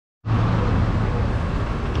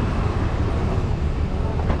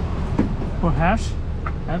For hash?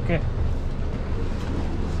 Okay.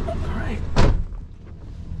 Alright.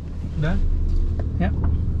 Done? Yep.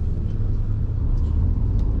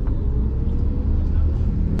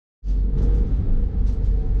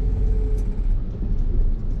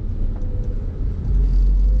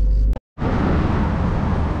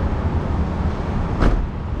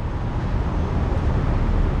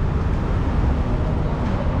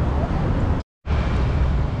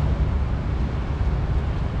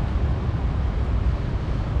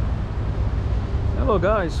 Hello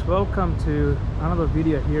guys, welcome to another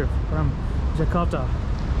video here from Jakarta.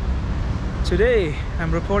 Today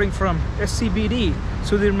I'm reporting from SCBD,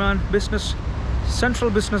 Sudirman Central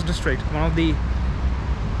Business District, one of the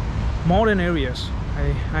modern areas.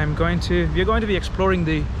 We're going to be exploring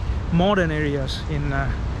the modern areas in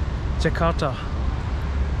Jakarta.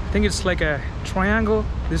 I think it's like a triangle.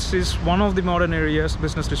 This is one of the modern areas,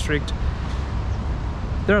 business district.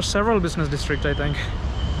 There are several business districts, I think.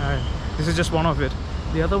 This is just one of it.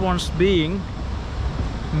 The other ones being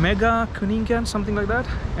Mega Kuningan, something like that,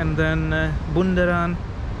 and then Bundaran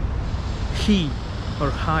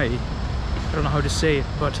High. I don't know how to say it,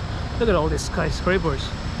 but look at all these skyscrapers.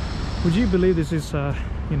 Would you believe this is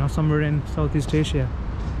somewhere in Southeast Asia?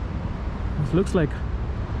 It looks like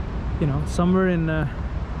somewhere in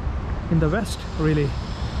the West, really.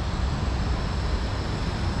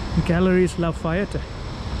 Galeries Lafayette.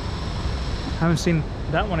 Haven't seen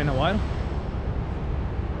that one in a while.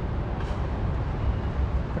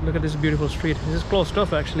 But look at this beautiful street. This is closed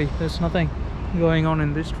off actually. There's nothing going on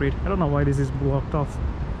in this street. I don't know why this is blocked off.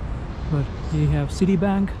 But you have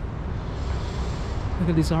Citibank. Look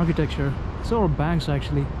at this architecture. It's all banks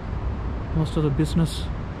actually. Most of the business.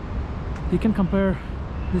 You can compare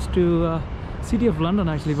this to City of London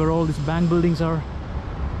actually, where all these bank buildings are.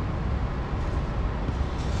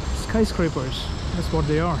 Skyscrapers. That's what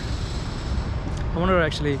they are. I wonder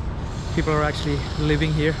actually people are actually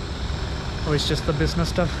living here, or it's just the business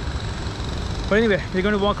stuff. But anyway, we're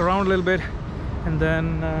going to walk around a little bit, and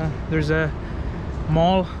then there's a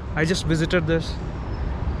mall. I just visited this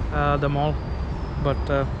the mall, but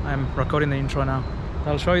I'm recording the intro now.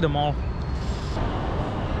 I'll show you the mall.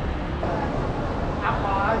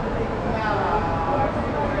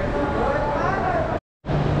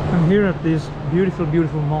 I'm here at this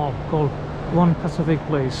beautiful mall called One Pacific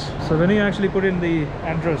Place. So when you actually put in the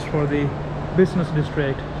address for the business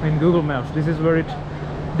district in Google Maps, this is where it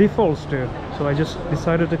defaults to. So I just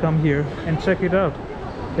decided to come here and check it out,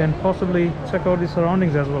 and possibly check out the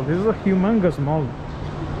surroundings as well. This is a humongous mall.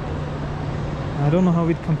 I don't know how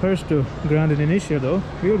it compares to Grand Indonesia though.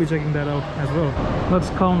 We'll be checking that out as well. Let's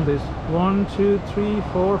count this. 1, 2, 3,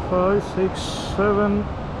 4, 5, 6, 7,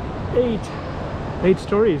 8. 8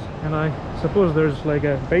 stories, and I suppose there's like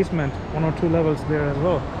a basement, 1 or 2 levels there as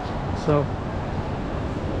well. So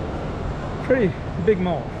pretty big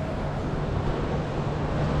mall.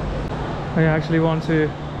 I actually want to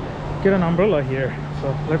get an umbrella here,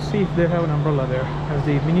 so let's see if they have an umbrella there as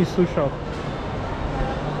the mini shoe shop.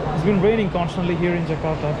 It's been raining constantly here in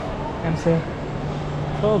Jakarta, and so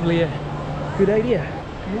probably a good idea.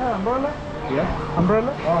 You have umbrella? Yeah.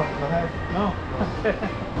 Umbrella? Oh, No.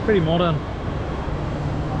 Pretty modern.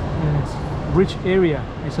 And it's rich area,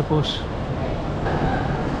 I suppose.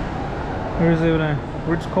 There is even a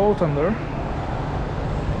Ritz-Carlton there.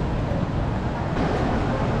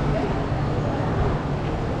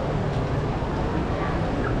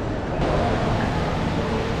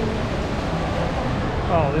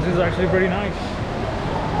 Oh, this is actually pretty nice.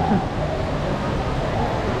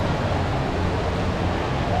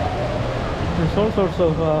 There's all sorts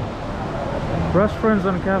of restaurants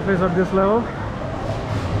and cafes at this level.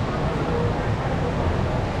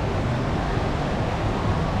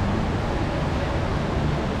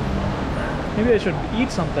 Maybe I should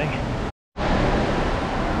eat something.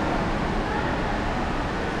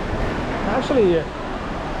 Actually, I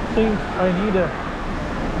think I need a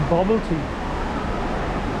bubble tea.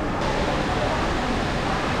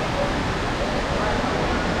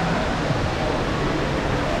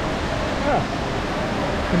 Yeah,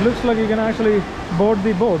 it looks like you can actually board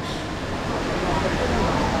the boats.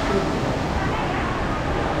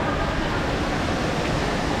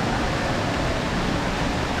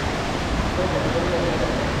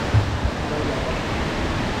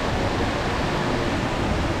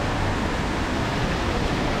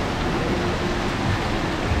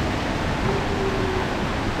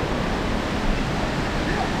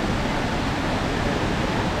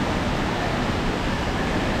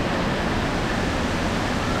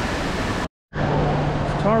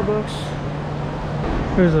 Starbucks,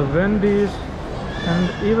 there's a Wendy's, and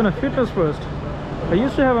even a Fitness First. I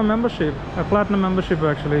used to have a membership, a platinum membership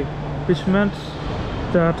actually, which meant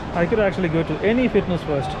that I could actually go to any fitness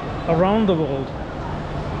first around the world.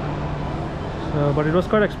 So, but it was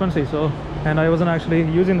quite expensive, so, and I wasn't actually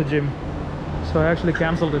using the gym, so I actually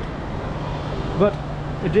cancelled it. But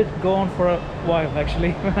it did go on for a while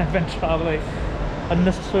actually when I went traveling.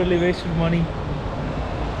 Unnecessarily wasted money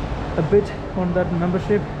a bit on that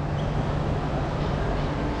membership.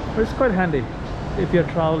 But it's quite handy if you're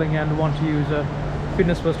traveling and want to use a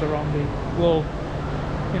fitness first around the world.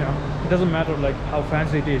 You know, it doesn't matter like how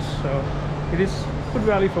fancy it is, so it is good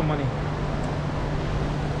value for money.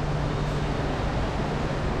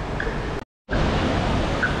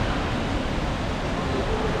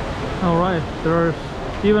 Alright, there are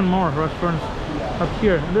even more restaurants up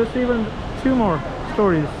here, and there's even 2 more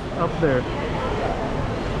stories up there.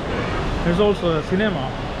 There's also a cinema.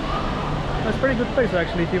 That's a pretty good place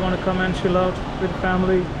actually if you want to come and chill out with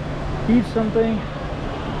family, eat something.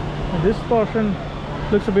 And this portion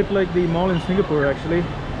looks a bit like the mall in Singapore actually,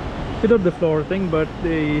 without the floor thing, but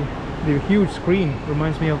the huge screen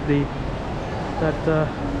reminds me of that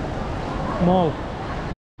mall.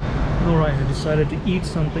 Alright, I decided to eat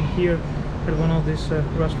something here at one of these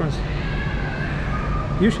restaurants.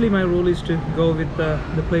 Usually my rule is to go with the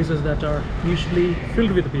places that are usually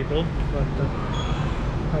filled with people, but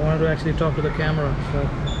I wanted to actually talk to the camera, so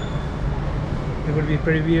it would be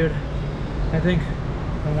pretty weird. I think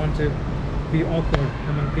I want to be awkward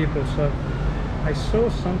among people, so I saw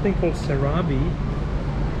something called serabi.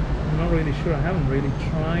 I'm not really sure, I haven't really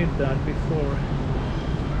tried that before.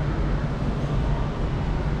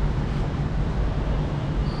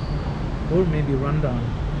 Or maybe rundown.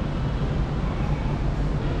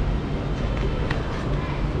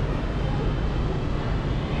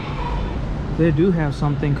 They do have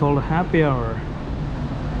something called happy hour,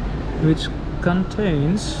 which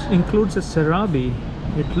includes a serabi.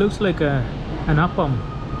 It looks like an appam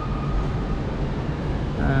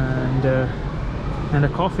and a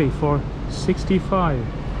coffee for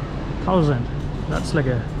 65,000. That's like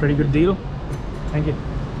a pretty good deal. Thank you.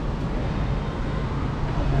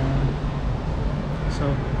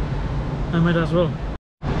 So I might as well.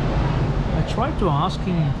 I tried to ask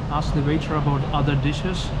the waiter about other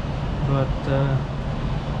dishes, but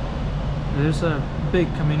there's a big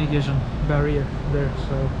communication barrier there,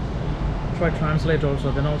 so I tried translate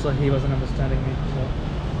also, then also he wasn't understanding me, so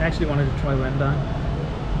I actually wanted to try rendang.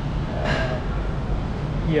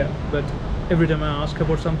 Yeah, but every time I ask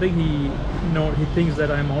about something, he thinks that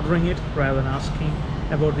I'm ordering it rather than asking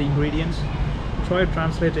about the ingredients. I tried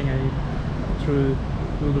translating through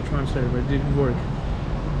Google Translate, but it didn't work.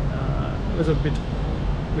 It was a bit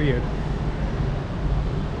weird.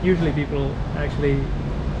 Usually people actually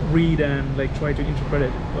read and like try to interpret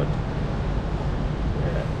it, but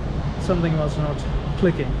something was not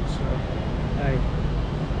clicking, so I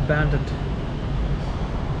abandoned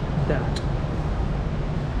that.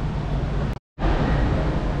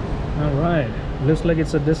 Alright, looks like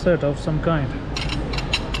it's a dessert of some kind.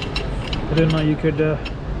 I didn't know you could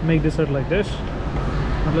make dessert like this,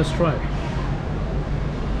 but let's try.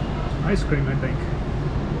 Ice cream, I think.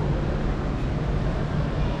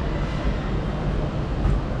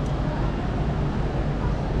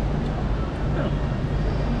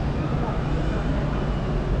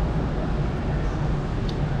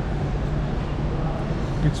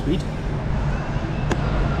 It's sweet.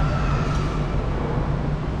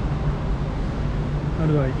 How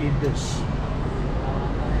do I eat this?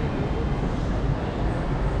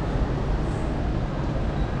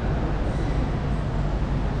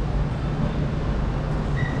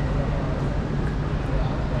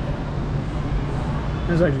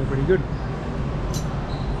 It's actually pretty good.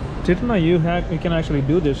 Didn't know you can actually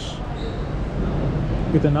do this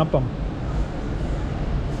with an appam.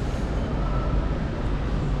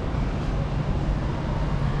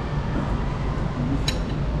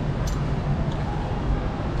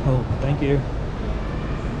 Oh, thank you.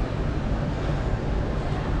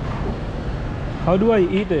 How do I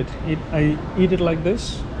eat it? I eat it like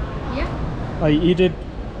this? Yeah. I eat it.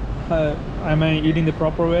 Am I eating the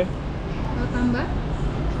proper way? Mau tambah?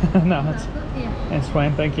 No, Yeah. it's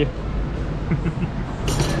fine, thank you.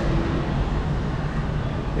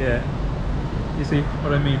 Yeah, you see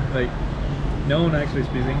what I mean? Like, no one actually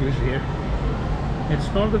speaks English here.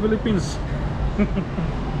 It's not the Philippines.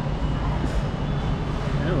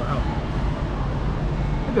 Oh wow!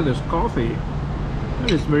 Look at this coffee.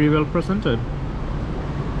 It is very well presented.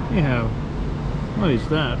 You have, what is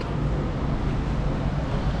that?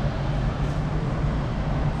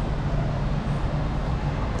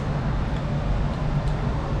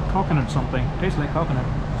 Coconut something. Tastes like coconut.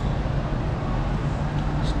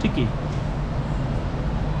 sticky.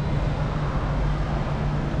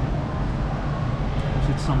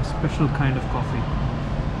 It's some special kind of coffee.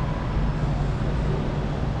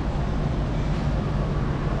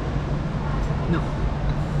 No.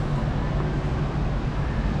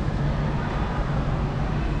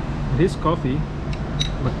 It is coffee,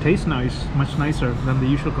 but tastes nice, much nicer than the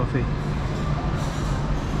usual coffee.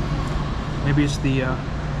 Maybe it's the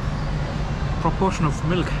proportion of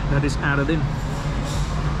milk that is added in.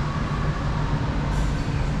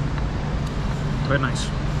 Very nice.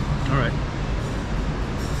 All right.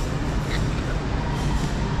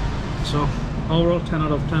 So overall 10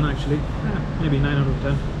 out of 10 actually. Maybe 9 out of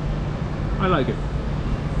 10. I like it.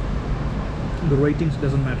 The ratings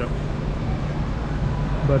doesn't matter.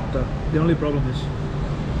 But the only problem is,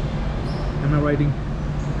 am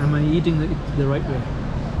I eating it the right way?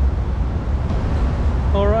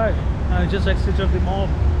 Alright, I just exited the mall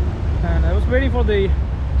and I was waiting for it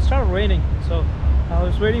started raining, so I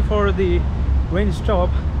was waiting for the rain to stop.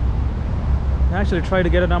 I actually tried to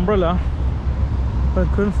get an umbrella, but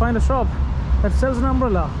I couldn't find a shop that sells an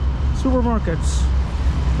umbrella. Supermarkets.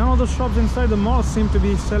 None of the shops inside the mall seem to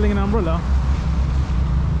be selling an umbrella.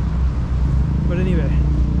 But anyway,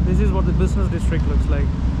 this is what the business district looks like.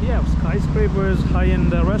 Yeah, skyscrapers,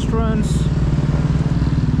 high-end restaurants.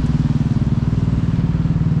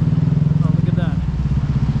 Oh, look at that.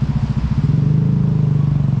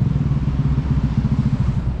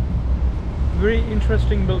 Very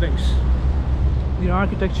interesting buildings. The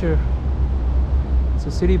architecture. It's a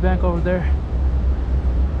Citibank over there.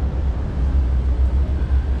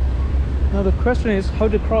 Now the question is how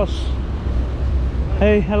to cross.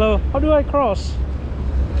 Hey, hello. How do I cross?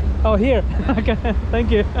 Oh, here. Okay,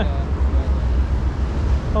 thank you.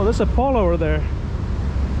 Oh, there's a pole over there.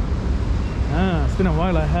 Ah, it's been a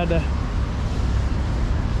while I had a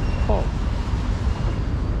pole.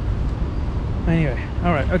 Anyway,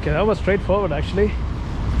 all right. Okay, that was straightforward actually.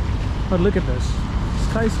 But look at this.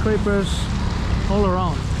 Skyscrapers all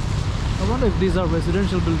around. I wonder if these are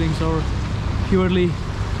residential buildings or purely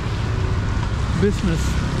business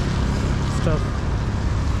stuff.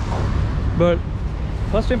 But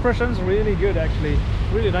first impressions really good actually.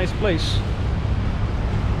 Really nice place.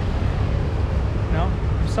 Now,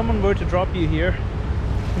 if someone were to drop you here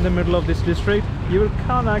in the middle of this district, you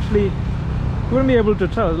wouldn't be able to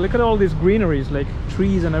tell. Look at all these greeneries, like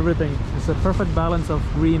trees and everything. It's a perfect balance of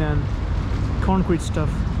green and concrete stuff.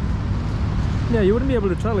 Yeah, you wouldn't be able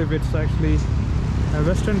to tell if it's actually a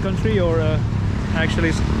Western country or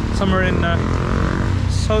actually somewhere in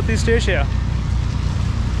Southeast Asia.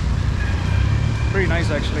 Pretty nice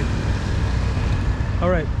actually. All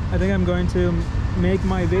right, I think I'm going to make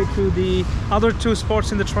my way to the other two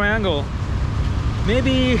spots in the triangle.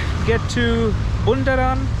 Maybe get to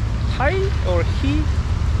Bundaran Hi or He.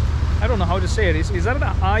 I don't know how to say it. Is that an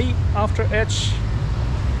I after H?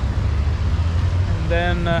 And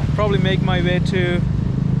then probably make my way to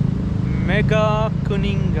Mega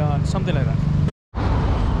Kuningan, something like that.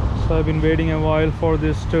 So I've been waiting a while for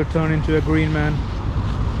this to turn into a green man,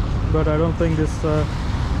 but I don't think this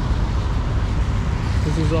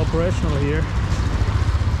is operational here.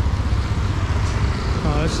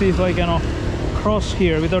 Let's see if I can cross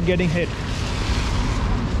here without getting hit.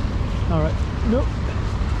 All right, nope.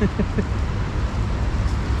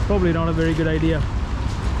 Probably not a very good idea.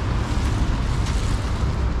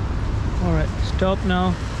 All right, stop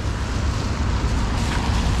now.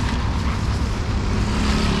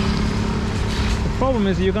 The problem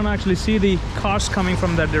is you can actually see the cars coming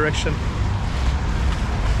from that direction.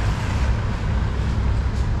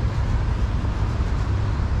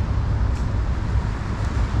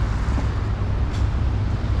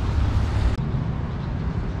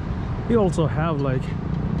 We also have like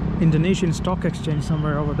Indonesian stock exchange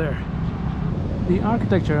somewhere over there. The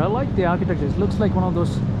architecture, I like the architecture. It looks like one of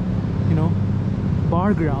those, you know,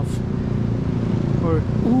 bar graph. Or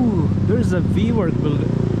ooh, there's a WeWork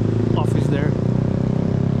office there.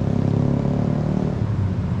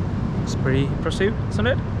 It's pretty impressive, isn't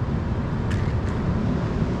it?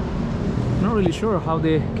 I'm not really sure how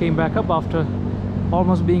they came back up after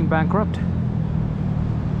almost being bankrupt.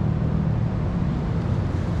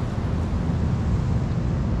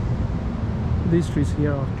 These streets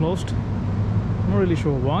here are closed. I'm not really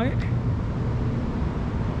sure why.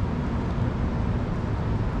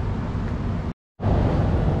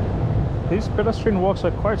 These pedestrian walks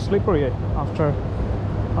are quite slippery after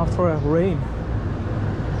a rain.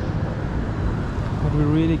 But be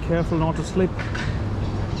really careful not to slip.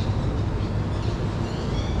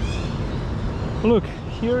 Look,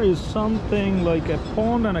 here is something like a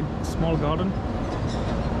pond and a small garden.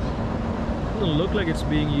 doesn't look like it's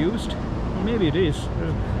being used. Maybe it is.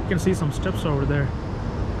 You can see some steps over there.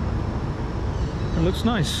 It looks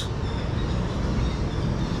nice.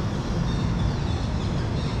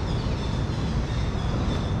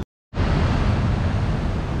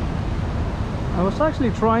 I was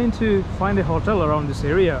actually trying to find a hotel around this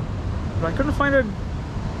area, but I couldn't find an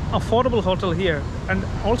affordable hotel here. And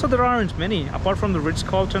also there aren't many, apart from the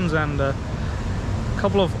Ritz-Carltons and a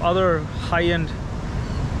couple of other high-end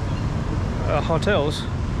hotels.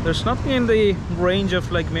 There's nothing in the range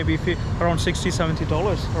of like maybe around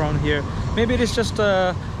 $60–70 around here. Maybe it is just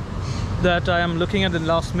that I am looking at the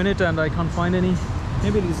last minute and I can't find any.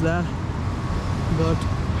 Maybe it is that, but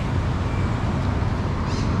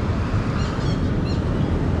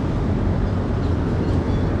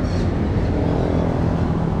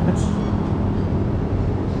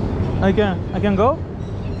I can go.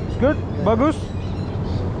 It's good. Bagus.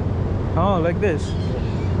 Oh, like this.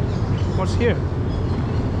 What's here?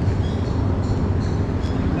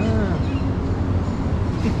 Ah.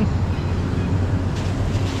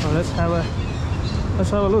 Well, let's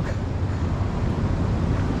have a look.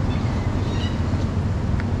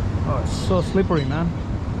 Oh, it's so slippery, man.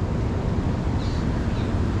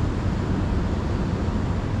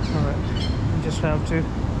 All right, you just have to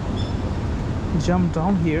jump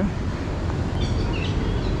down here.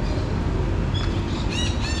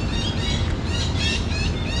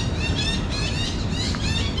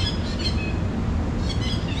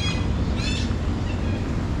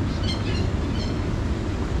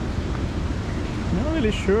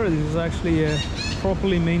 Sure, this is actually a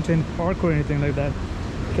properly maintained park or anything like that,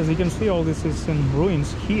 because you can see all this is in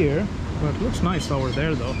ruins here, but it looks nice over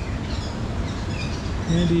there though.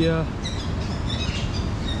 Maybe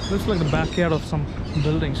looks like the backyard of some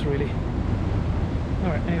buildings really.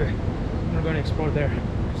 All right, anyway, we're going to explore there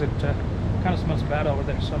because it kind of smells bad over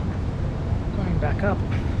there, so going back up.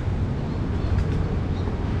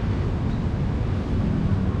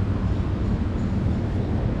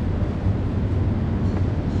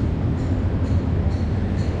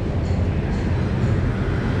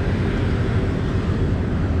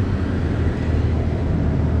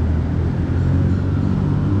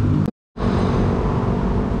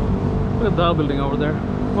 Look at that building over there.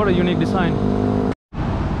 What a unique design.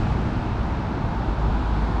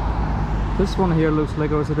 This one here looks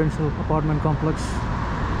like a residential apartment complex.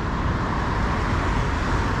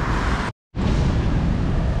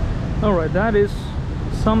 Alright, that is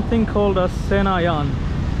something called a Senayan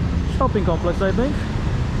shopping complex, I think.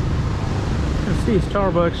 You can see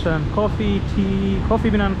Starbucks and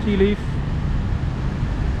coffee banana tea leaf.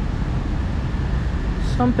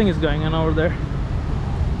 Something is going on over there.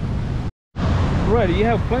 Right, you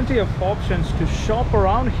have plenty of options to shop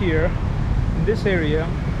around here in this area.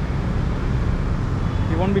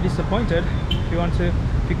 You won't be disappointed if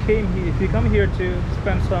you come here to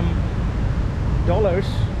spend some dollars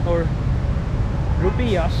or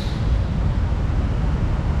rupiahs.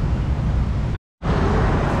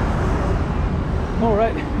 All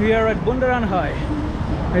right, we are at Bundaran High.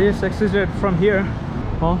 I just exited from here.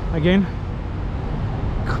 Well, again,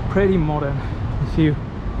 pretty modern. If you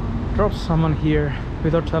drop someone here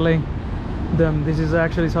without telling them this is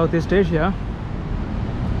actually Southeast Asia,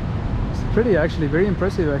 it's pretty, actually very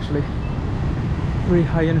impressive, actually. Very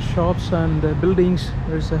high-end shops and buildings.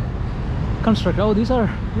 There's a construct. Oh, these are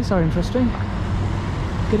interesting,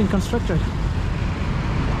 getting constructed.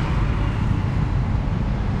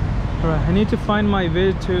 All right, I need to find my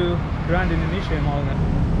way to Grand Indonesia Mall then.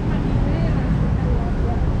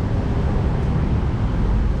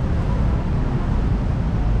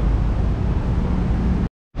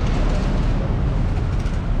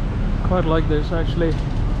 Quite like this, actually.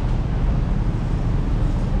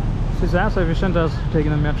 This is as efficient as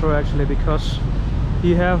taking the metro, actually, because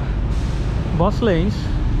you have bus lanes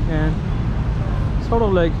and sort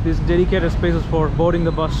of like these dedicated spaces for boarding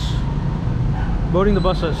the buses,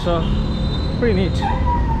 so pretty neat.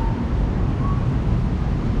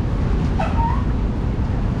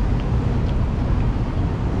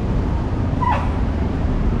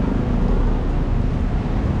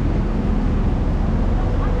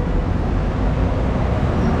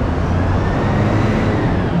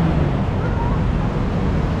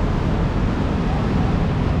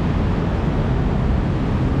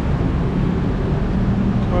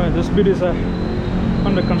 This bit is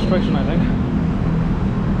under construction, I think.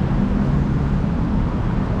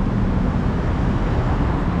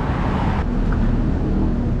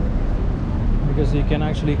 Because you can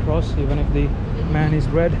actually cross even if the man is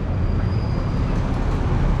red.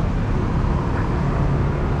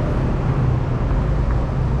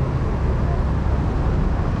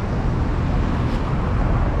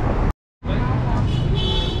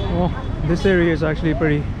 This area is actually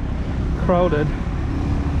pretty crowded.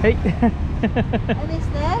 Hey.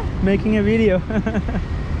 Mister. Making a video.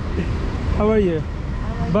 How are you?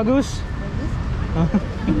 Bagus? Mau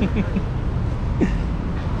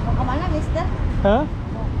kemana, Mister? Huh?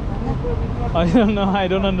 I don't know. I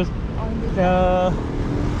don't understand.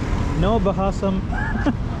 No bahasa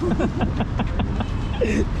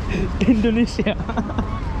Indonesia.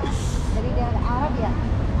 Dari daerah Arab ya?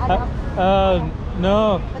 Arab.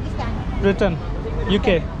 No. Pakistan. Britain,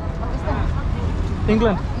 UK, Pakistan.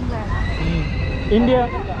 England, England. India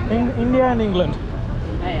and England.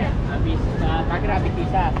 Habis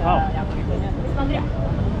bisa. Wow. Yang berikutnya.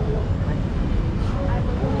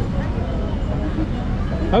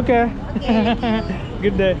 Okay.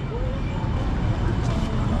 Good day.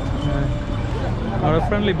 Not a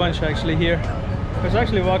friendly bunch actually here. I was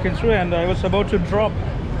actually walking through and I was about to drop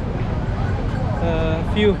a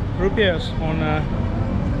few rupees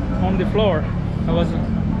on the floor. I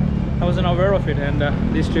wasn't aware of it, and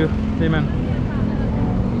these two women.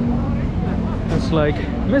 It's like,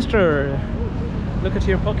 Mister, look at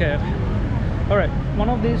your pocket. All right,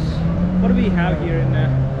 one of these. What do we have here in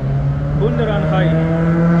Bundaran High?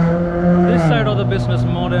 This side of the business,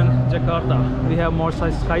 modern Jakarta, we have more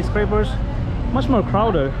skyscrapers, much more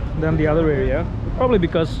crowded than the other area. Probably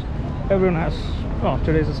because everyone has. Well,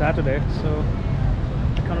 today's a Saturday, so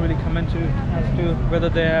I can't really comment as to whether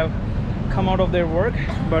they have come out of their work,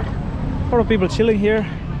 but a lot of people chilling here.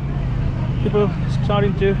 People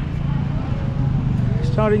starting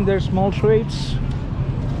their small trades.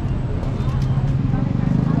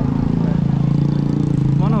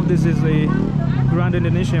 One of this is the Grand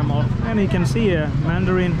Indonesia Mall, and you can see a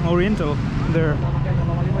Mandarin Oriental there.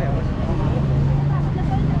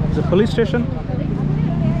 There's a police station,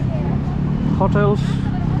 hotels,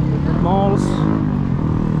 malls.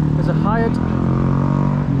 There's a Hyatt.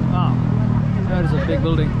 Wow, that is a big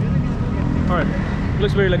building. All right,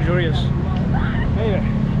 looks very luxurious. Anyway,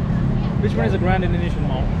 which one is the Grand Indonesian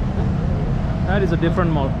Mall? That is a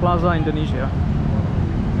different mall, Plaza Indonesia.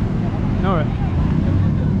 All right.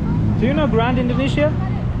 Do you know Grand Indonesia?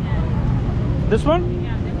 This one?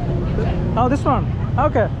 Oh, this one.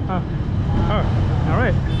 Okay. Oh, all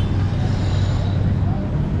right.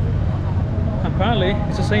 Apparently,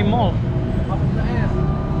 it's the same mall.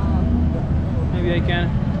 Maybe I can.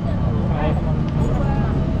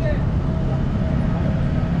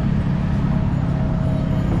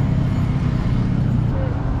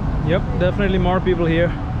 Yep, definitely more people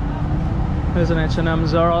here. There's an H&M,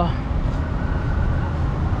 Zara.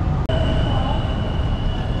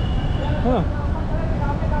 Huh.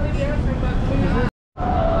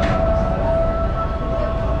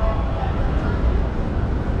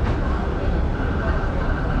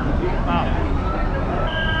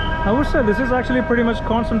 I would say this is actually pretty much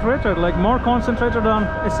concentrated, like more concentrated on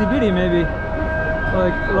SCBD maybe.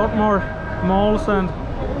 Like a lot more malls and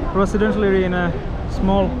residential area in a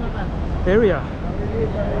small area.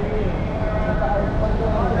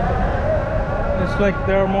 It's like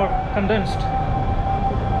they're more condensed.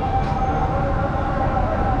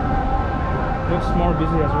 Looks more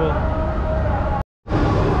busy as well.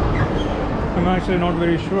 I'm actually not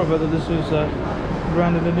very sure whether this is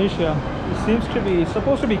Grand Indonesia. It seems to be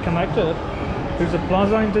supposed to be connected. There's a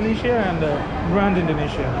Plaza Indonesia and Grand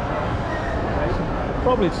Indonesia. So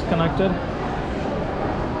probably it's connected,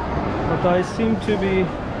 but I seem to be,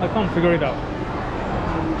 I can't figure it out.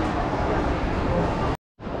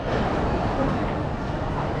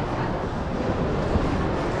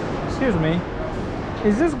 Excuse me,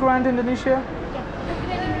 is this Grand Indonesia?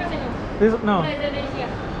 Is it, no.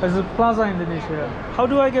 Is it Plaza Indonesia? How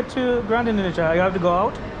do I get to Grand Indonesia? I have to go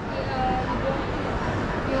out?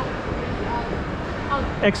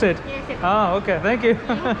 Exit? Ah, okay, thank you.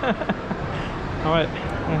 All right,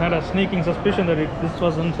 I had a sneaking suspicion that this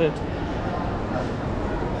wasn't it.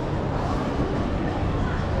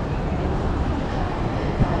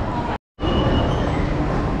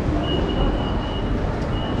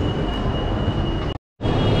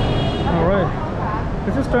 All right,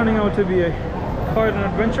 this is turning out to be quite an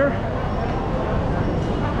adventure.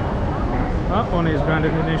 That one is Grand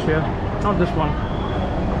Indonesia, not this one.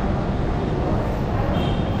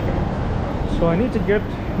 So I need to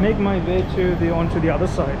make my way onto the other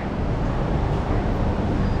side.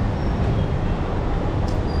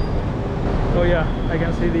 Oh yeah, I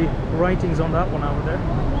can see the writings on that one over there.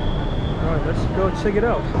 All right, let's go check it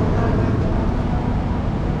out.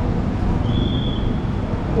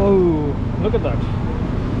 Whoa, look at that.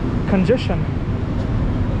 Congestion.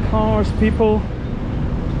 Cars, people.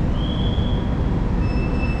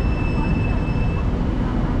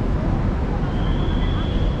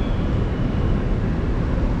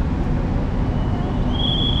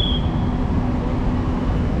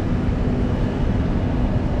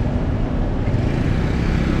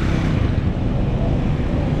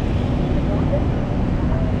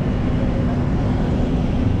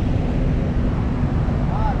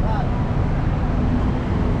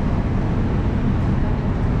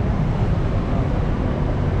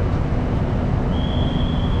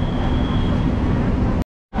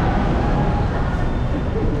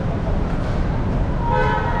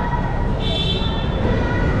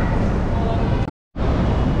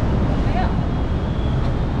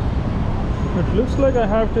 It looks like I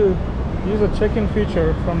have to use a check-in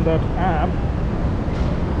feature from that app.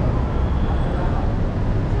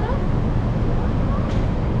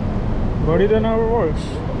 But it never works.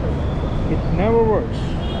 It never works.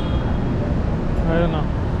 I don't know.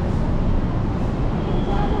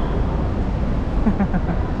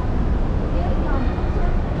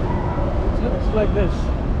 It's like this.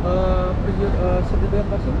 Citizen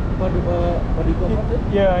vaksin body comfort?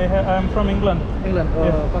 Yeah, I'm from England. England.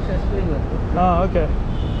 Yeah. Vaksin England. Ah, okay.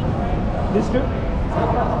 This too?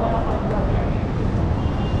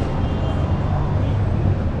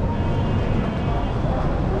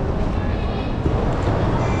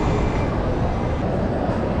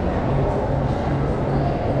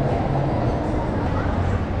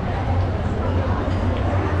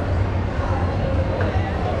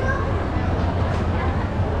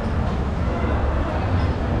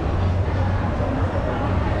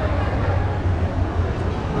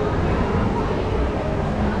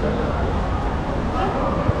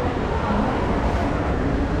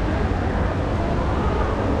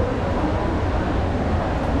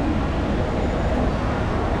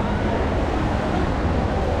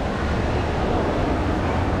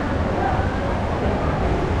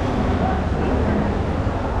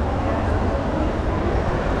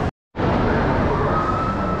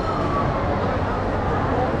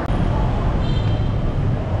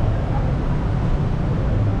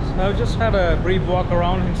 I've just had a brief walk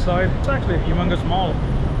around inside. It's actually a humongous mall.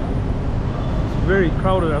 It's very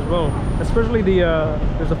crowded as well. Especially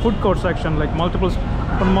there's a food court section, like multiple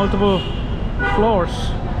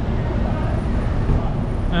floors.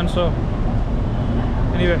 And so,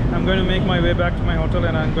 anyway, I'm going to make my way back to my hotel,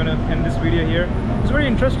 and I'm going to end this video here. It's very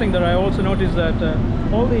interesting that I also noticed that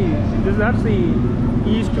that's the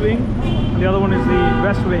east wing, and the other one is the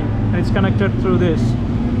west wing, and it's connected through this.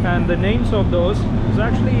 And the names of those is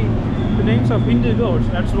actually the names of Hindu gods.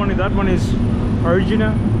 That one is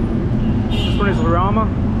Arjuna, this one is Rama,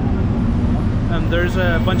 and there's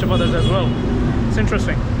a bunch of others as well. It's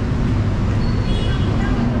interesting.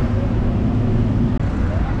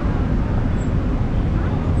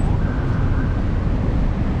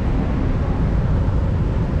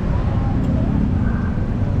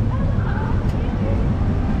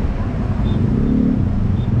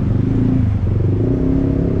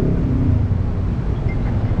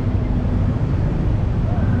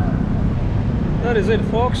 That is it,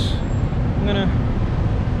 folks. I'm gonna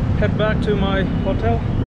head back to my hotel.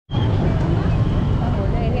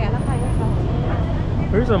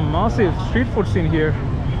 There's a massive street food scene here,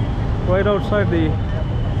 right outside the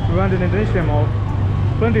Indonesia mall.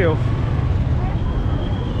 Plenty of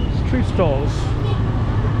street stalls.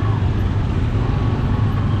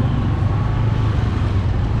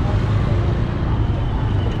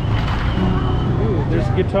 Ooh, there's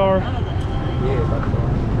guitar.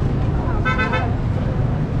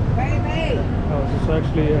 Oh, this is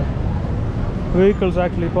actually vehicles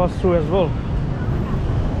actually pass through as well.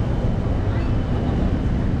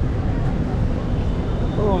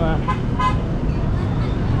 Oh man,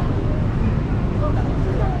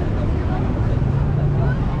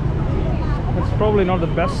 it's probably not the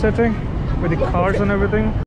best setting with the cars and everything.